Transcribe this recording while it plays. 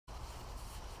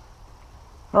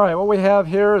Alright, what we have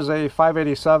here is a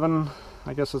 587.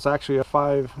 I guess it's actually a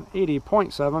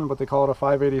 580.7, but they call it a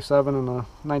 587 in a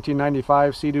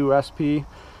 1995 Seadoo SP.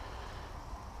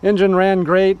 Engine ran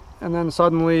great, and then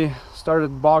suddenly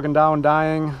started bogging down,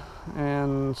 dying,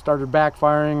 and started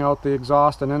backfiring out the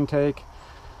exhaust and intake.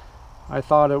 I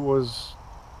thought it was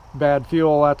bad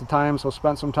fuel at the time, so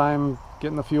spent some time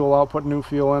getting the fuel out, putting new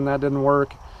fuel in. That didn't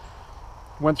work.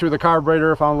 Went through the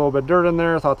carburetor, found a little bit of dirt in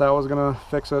there, thought that was gonna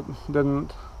fix it,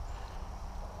 didn't.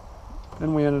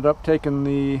 Then we ended up taking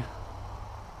the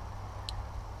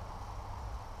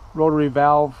rotary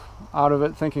valve out of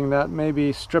it, thinking that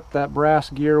maybe stripped that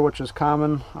brass gear, which is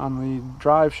common on the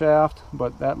drive shaft,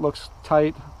 but that looks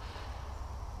tight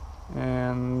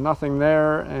and nothing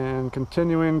there. And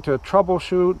continuing to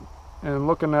troubleshoot and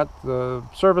looking at the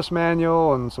service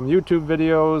manual and some YouTube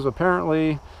videos,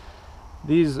 apparently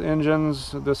these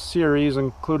engines, this series,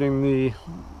 including the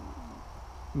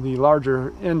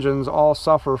larger engines, all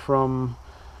suffer from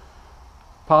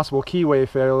possible keyway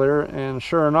failure. And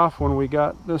sure enough, when we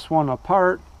got this one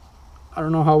apart, I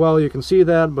don't know how well you can see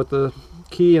that, but the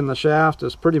key in the shaft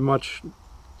is pretty much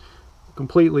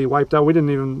completely wiped out.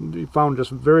 We found just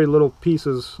very little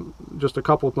pieces, just a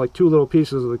couple, like 2 little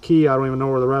pieces of the key. I don't even know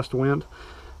where the rest went.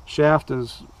 Shaft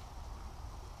is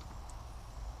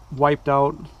wiped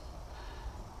out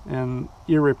and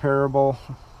irreparable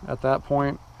at that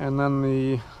point. And then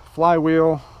the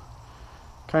flywheel,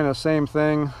 kind of same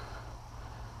thing,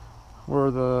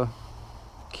 where the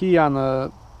key on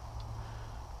the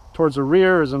towards the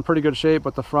rear is in pretty good shape,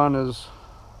 but the front is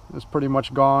pretty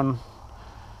much gone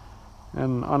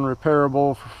and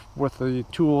unrepairable with the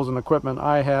tools and equipment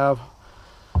I have.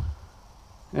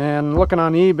 And looking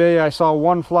on eBay, I saw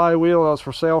one flywheel that was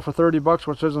for sale for 30 bucks,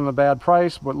 which isn't a bad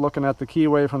price, but looking at the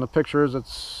keyway from the pictures,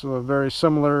 it's a very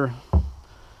similar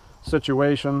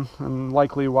situation, and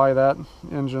likely why that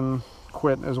engine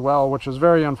quit as well, which is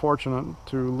very unfortunate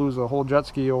to lose a whole jet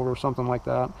ski over something like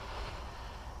that.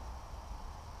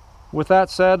 With that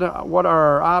said, what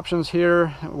are our options here?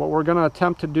 What we're going to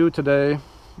attempt to do today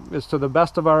is, to the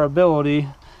best of our ability,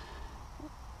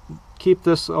 keep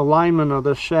this alignment of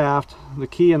this shaft, the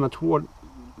key in what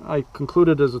I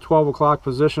concluded is a 12 o'clock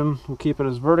position. We'll keep it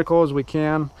as vertical as we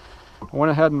can. I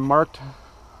went ahead and marked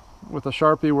with a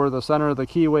Sharpie where the center of the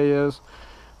keyway is.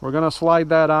 We're going to slide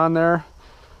that on there.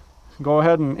 Go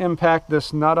ahead and impact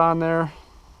this nut on there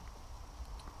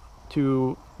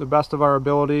to the best of our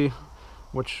ability,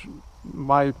 which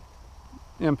my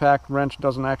impact wrench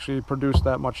doesn't actually produce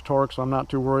that much torque, so I'm not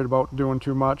too worried about doing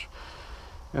too much.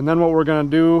 And then what we're going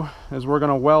to do is we're going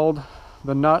to weld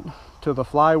the nut to the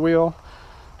flywheel,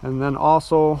 and then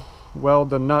also weld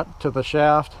the nut to the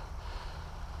shaft.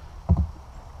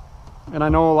 And I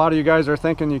know a lot of you guys are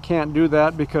thinking you can't do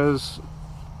that because,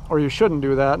 or you shouldn't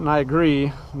do that, and I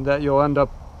agree that you'll end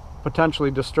up potentially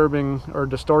disturbing or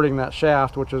distorting that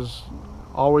shaft, which is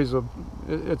always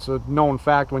it's a known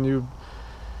fact. When you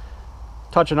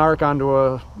touch an arc onto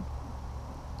a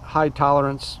high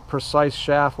tolerance precise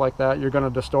shaft like that, you're going to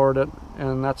distort it,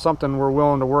 and that's something we're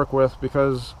willing to work with,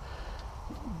 because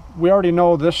we already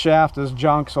know this shaft is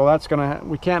junk, so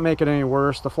we can't make it any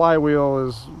worse. The flywheel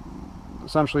is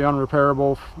essentially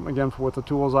unrepairable, again, with the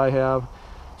tools I have,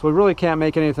 so we really can't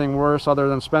make anything worse other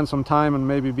than spend some time and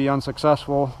maybe be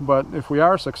unsuccessful. But if we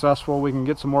are successful, we can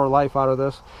get some more life out of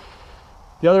this.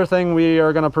 The other thing we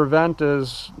are going to prevent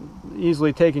is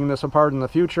easily taking this apart in the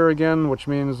future again, which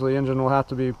means the engine will have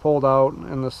to be pulled out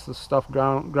and this stuff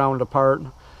ground apart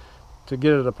to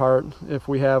get it apart if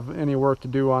we have any work to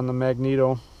do on the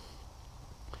magneto.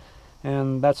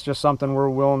 And that's just something we're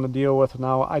willing to deal with.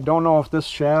 Now, I don't know if this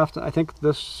shaft, I think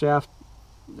this shaft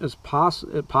is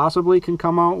it possibly can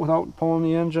come out without pulling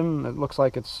the engine. It looks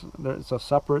like it's a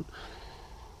separate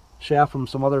shaft from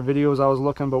some other videos I was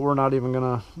looking, but we're not even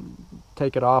gonna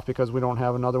take it off because we don't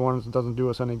have another one. It doesn't do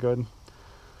us any good.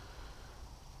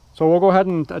 So we'll go ahead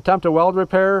and attempt a weld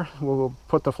repair. We'll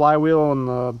put the flywheel in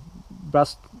the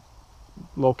best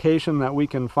location that we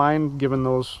can find given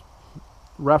those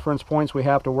reference points we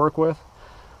have to work with.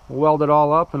 We'll weld it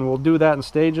all up, and we'll do that in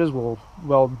stages. We'll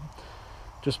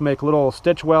just make little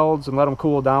stitch welds and let them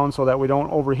cool down so that we don't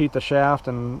overheat the shaft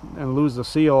and lose the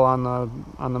seal on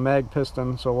the mag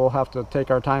piston. So we'll have to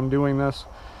take our time doing this,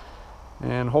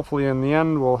 and hopefully in the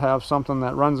end we'll have something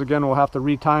that runs again. We'll have to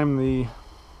retime the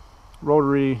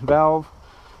rotary valve,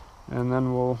 and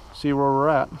then we'll see where we're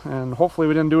at. And hopefully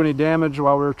we didn't do any damage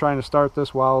while we were trying to start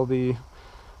this, while the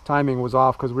timing was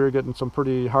off, because we were getting some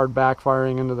pretty hard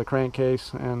backfiring into the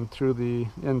crankcase and through the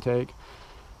intake.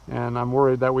 And I'm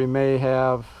worried that we may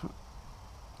have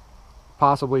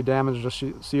possibly damaged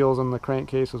the seals in the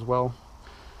crankcase as well.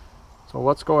 So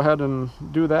let's go ahead and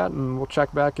do that, and we'll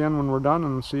check back in when we're done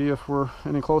and see if we're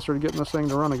any closer to getting this thing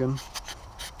to run again.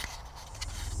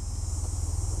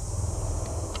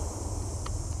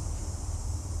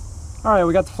 Alright,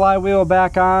 we got the flywheel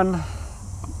back on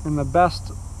in the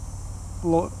best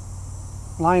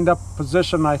lined up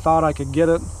position I thought I could get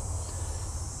it.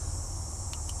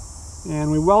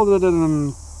 And we welded it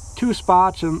in 2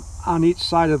 spots on each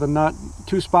side of the nut.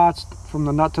 2 spots from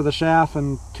the nut to the shaft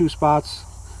and 2 spots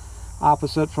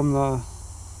opposite from the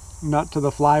nut to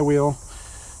the flywheel.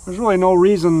 There's really no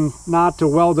reason not to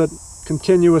weld it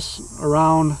continuous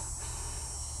around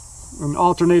and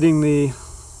alternating the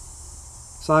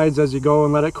sides as you go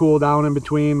and let it cool down in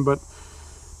between, but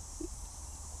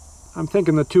I'm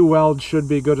thinking the 2 welds should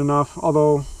be good enough,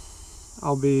 although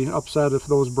I'll be upset if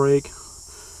those break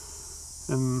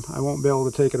and I won't be able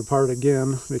to take it apart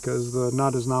again because the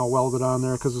nut is now welded on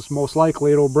there, because it's most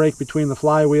likely it'll break between the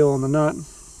flywheel and the nut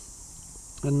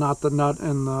and not the nut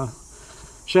and the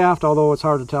shaft, although it's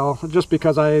hard to tell just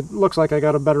because it looks like I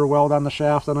got a better weld on the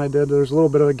shaft than I did. There's a little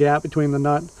bit of a gap between the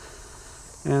nut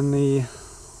and the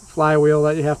flywheel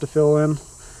that you have to fill in.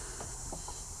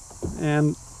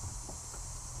 And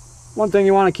one thing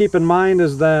you want to keep in mind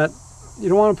is that you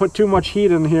don't want to put too much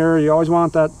heat in here. You always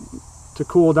want that to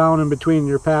cool down in between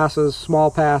your passes, small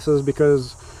passes,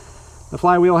 because the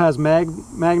flywheel has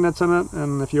magnets in it,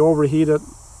 and if you overheat it,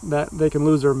 that they can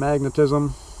lose their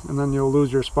magnetism and then you'll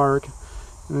lose your spark,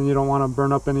 and then you don't want to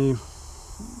burn up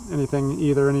anything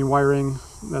either, any wiring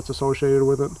that's associated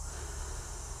with it.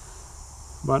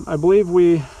 But I believe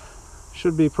we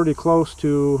should be pretty close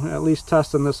to at least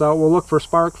testing this out. We'll look for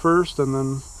spark first and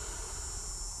then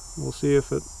we'll see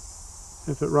if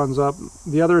it runs up.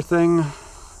 The other thing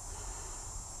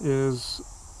is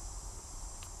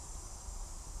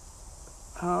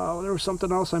there was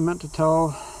something else I meant to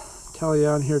tell you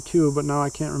on here too, but now I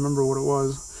can't remember what it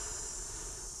was.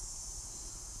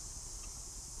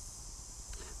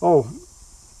 Oh,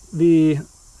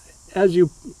 as you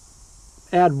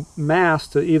add mass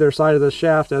to either side of the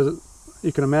shaft, as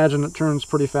you can imagine, it turns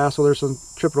pretty fast, so there's some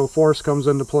centripetal force comes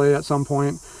into play at some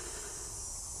point.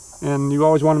 And you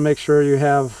always want to make sure you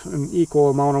have an equal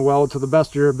amount of weld to the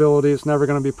best of your ability. It's never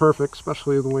going to be perfect,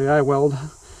 especially the way I weld,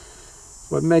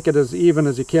 but make it as even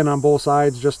as you can on both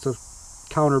sides just to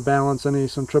counterbalance any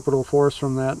centripetal force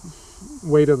from that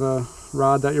weight of the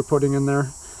rod that you're putting in there,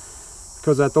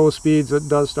 because at those speeds it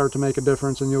does start to make a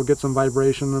difference and you'll get some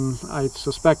vibration, and I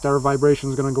suspect our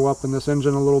vibration is going to go up in this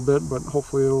engine a little bit, but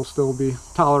hopefully it'll still be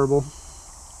tolerable.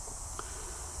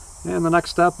 And the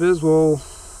next step is we'll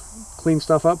clean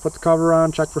stuff up, put the cover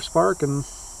on, check for spark, and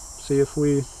see if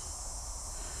we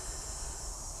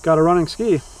got a running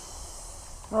ski.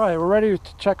 Alright, we're ready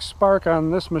to check spark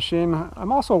on this machine.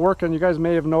 I'm also working, you guys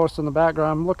may have noticed in the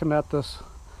background, I'm looking at this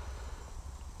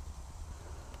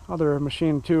other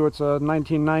machine too. It's a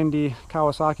 1990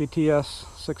 Kawasaki TS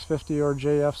 650 or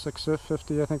JF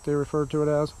 650, I think they referred to it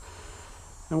as.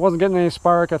 And wasn't getting any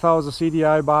spark. I thought it was a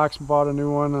CDI box, bought a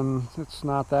new one, and it's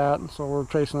not that. So we're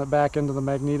tracing it back into the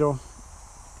magneto.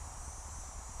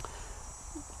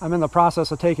 I'm in the process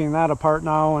of taking that apart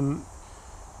now, and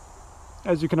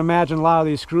as you can imagine, a lot of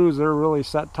these screws, they're really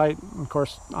set tight. Of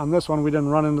course, on this one we didn't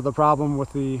run into the problem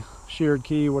with the sheared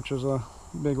key, which is a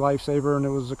big lifesaver, and it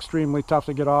was extremely tough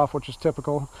to get off, which is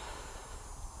typical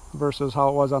versus how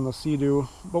it was on the Seadoo.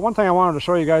 But one thing I wanted to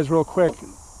show you guys real quick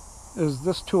is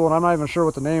this tool, and I'm not even sure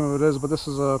what the name of it is, but this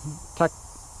is a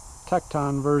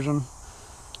Tecton version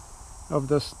of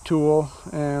this tool,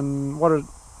 and what it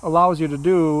allows you to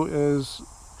do is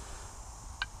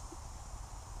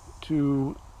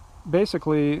to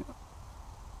basically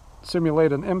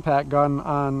simulate an impact gun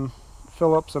on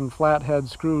Phillips and flathead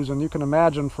screws, and you can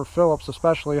imagine for Phillips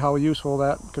especially how useful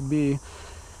that could be.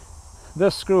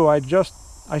 This screw I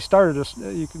started to,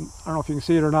 I don't know if you can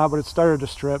see it or not, but it started to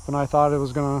strip, and I thought it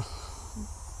was gonna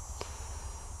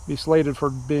be slated for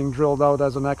being drilled out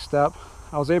as a next step.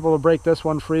 I was able to break this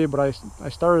one free, but I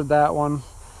started that one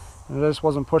and it just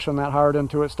wasn't pushing that hard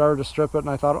into it. Started to strip it, and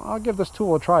I thought I'll give this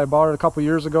tool a try. I bought it a couple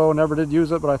years ago, never did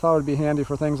use it, but I thought it would be handy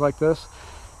for things like this,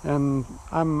 and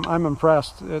I'm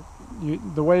impressed.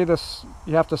 The way this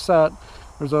you have to set,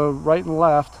 there's a right and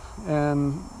left,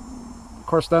 and of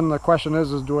course then the question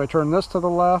is do I turn this to the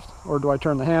left or do I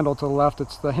turn the handle to the left?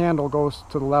 It's the handle goes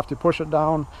to the left. You push it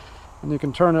down and you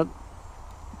can turn it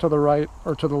to the right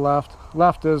or to the left.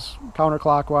 Left is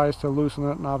counterclockwise to loosen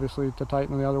it, and obviously to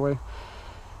tighten the other way.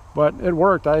 But it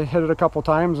worked. I hit it a couple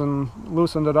times and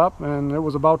loosened it up, and it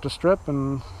was about to strip,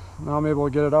 and now I'm able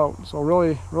to get it out. So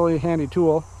really handy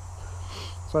tool.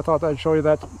 So I thought I'd show you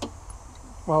that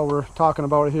while we're talking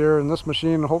about it here. And this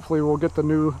machine, hopefully we'll get the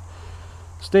new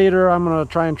stator. I'm going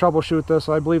to try and troubleshoot this.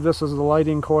 I believe this is the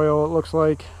lighting coil, it looks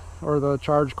like, or the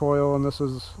charge coil, and this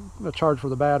is the charge for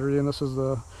the battery, and this is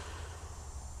the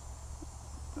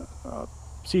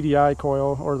CDI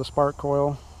coil, or the spark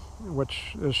coil,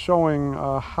 which is showing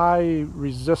a high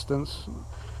resistance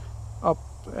up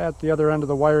at the other end of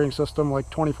the wiring system, like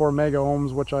 24 mega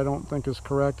ohms, which I don't think is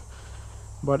correct.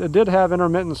 But it did have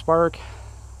intermittent spark,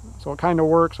 so it kind of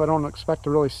works. I don't expect to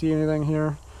really see anything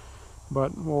here,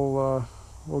 but we'll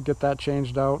get that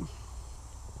changed out.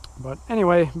 But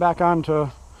anyway, back on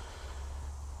to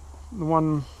the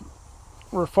one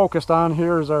we're focused on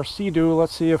here is our Seadoo.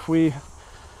 Let's see if we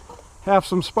have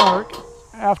some spark.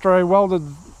 After I welded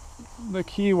the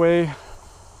keyway,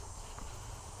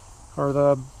 or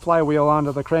the flywheel,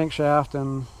 onto the crankshaft,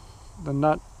 and the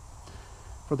nut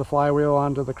for the flywheel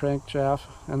onto the crankshaft,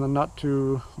 and the nut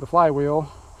to the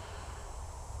flywheel,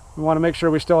 we want to make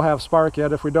sure we still have spark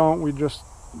yet. If we don't, we just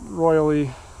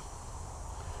royally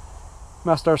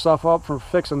messed ourselves up for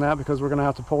fixing that, because we're going to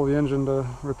have to pull the engine to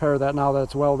repair that now that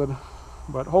it's welded.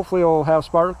 But hopefully it'll have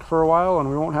spark for a while and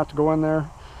we won't have to go in there,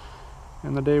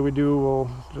 and the day we do,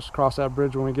 we'll just cross that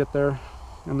bridge when we get there.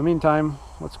 In the meantime,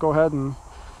 let's go ahead and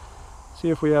see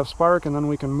if we have spark, and then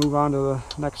we can move on to the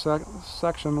next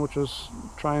section, which is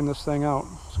trying this thing out.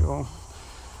 So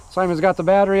Simon's got the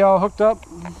battery all hooked up.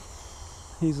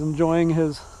 He's enjoying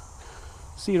his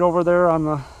seat over there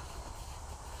on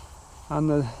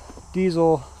the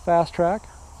diesel fast track.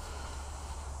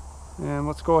 And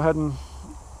let's go ahead and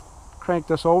crank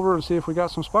this over and see if we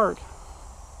got some spark.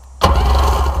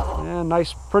 And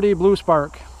nice pretty blue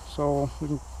spark, so we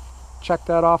can check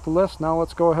that off the list. Now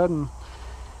let's go ahead and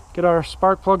get our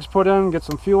spark plugs put in, get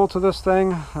some fuel to this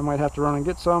thing. I might have to run and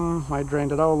get some. I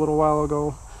drained it out a little while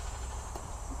ago.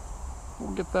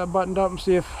 We'll get that buttoned up and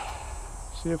see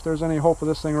if there's any hope of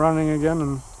this thing running again,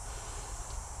 and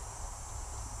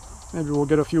maybe we'll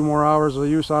get a few more hours of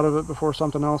use out of it before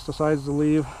something else decides to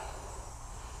leave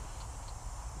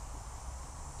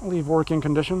working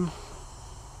condition.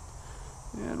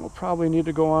 And we'll probably need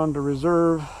to go on to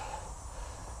reserve.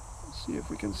 See if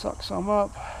we can suck some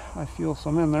up. I feel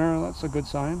some in there. That's a good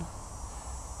sign.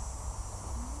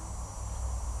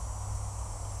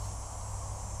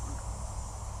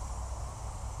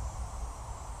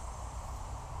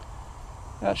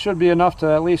 That should be enough to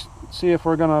at least see if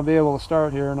we're going to be able to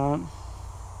start here or not.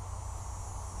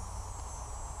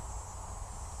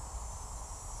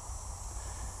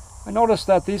 I noticed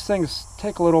that these things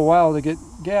take a little while to get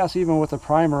gas, even with the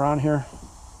primer on here.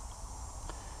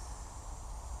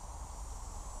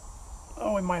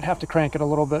 Oh, we might have to crank it a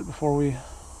little bit before we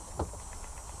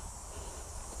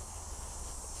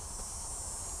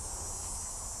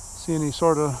see any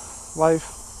sort of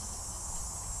life.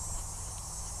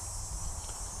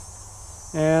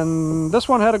 And this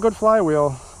one had a good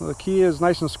flywheel. The key is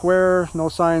nice and square, no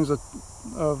signs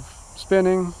of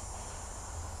spinning.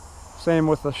 Same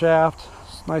with the shaft,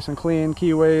 it's nice and clean.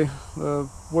 Keyway, the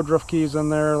woodruff keys in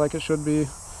there like it should be.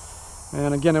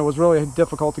 And again, it was really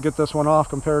difficult to get this one off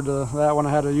compared to that one. I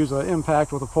had to use an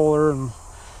impact with a puller, and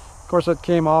of course it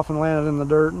came off and landed in the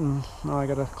dirt, and now I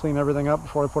got to clean everything up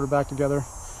before I put it back together.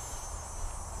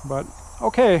 But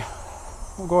okay,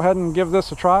 we'll go ahead and give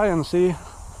this a try and see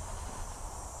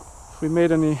if we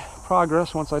made any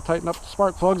progress once I tighten up the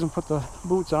spark plugs and put the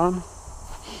boots on.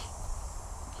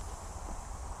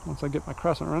 Once I get my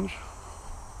crescent wrench.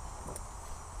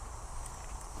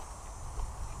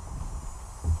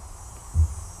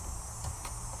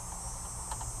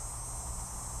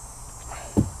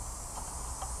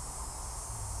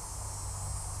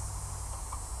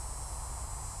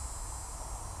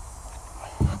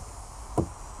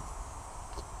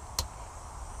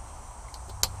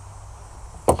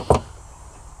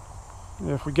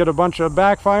 If we get a bunch of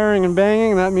backfiring and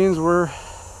banging, that means we're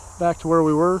back to where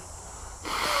we were.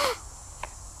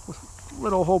 With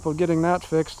little hope of getting that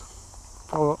fixed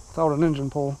without an engine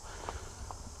pull.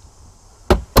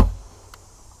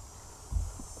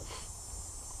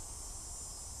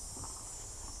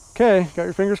 Okay, got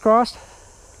your fingers crossed?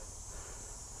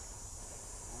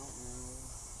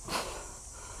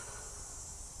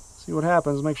 See what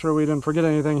happens, make sure we didn't forget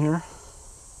anything here.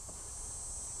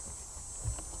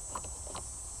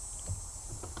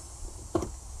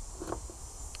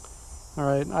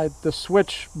 Alright, the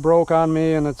switch broke on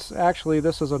me, and it's actually,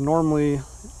 this is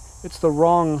it's the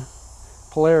wrong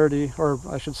polarity, or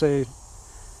I should say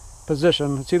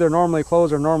position. It's either normally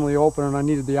closed or normally open, and I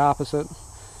needed the opposite.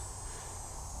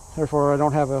 Therefore I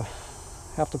don't have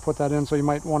to put that in, so you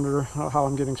might wonder how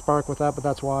I'm getting spark with that, but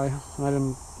that's why. And I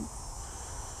didn't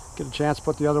get a chance to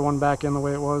put the other one back in the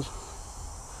way it was.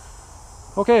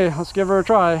 Okay, let's give her a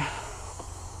try.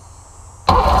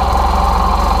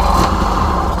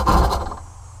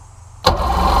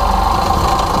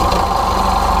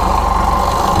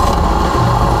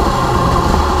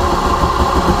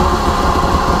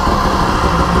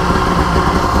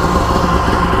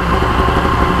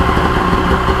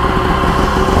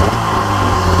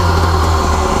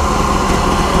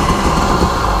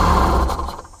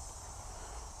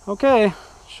 Okay,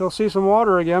 she'll see some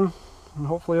water again, and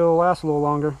hopefully it'll last a little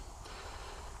longer.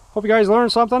 Hope you guys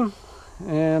learned something,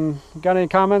 and got any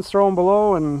comments, throw them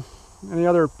below, and any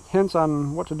other hints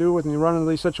on what to do when you run into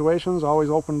these situations. Always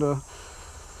open to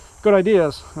good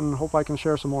ideas, and hope I can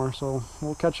share some more. So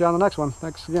we'll catch you on the next one.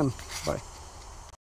 Thanks again. Bye.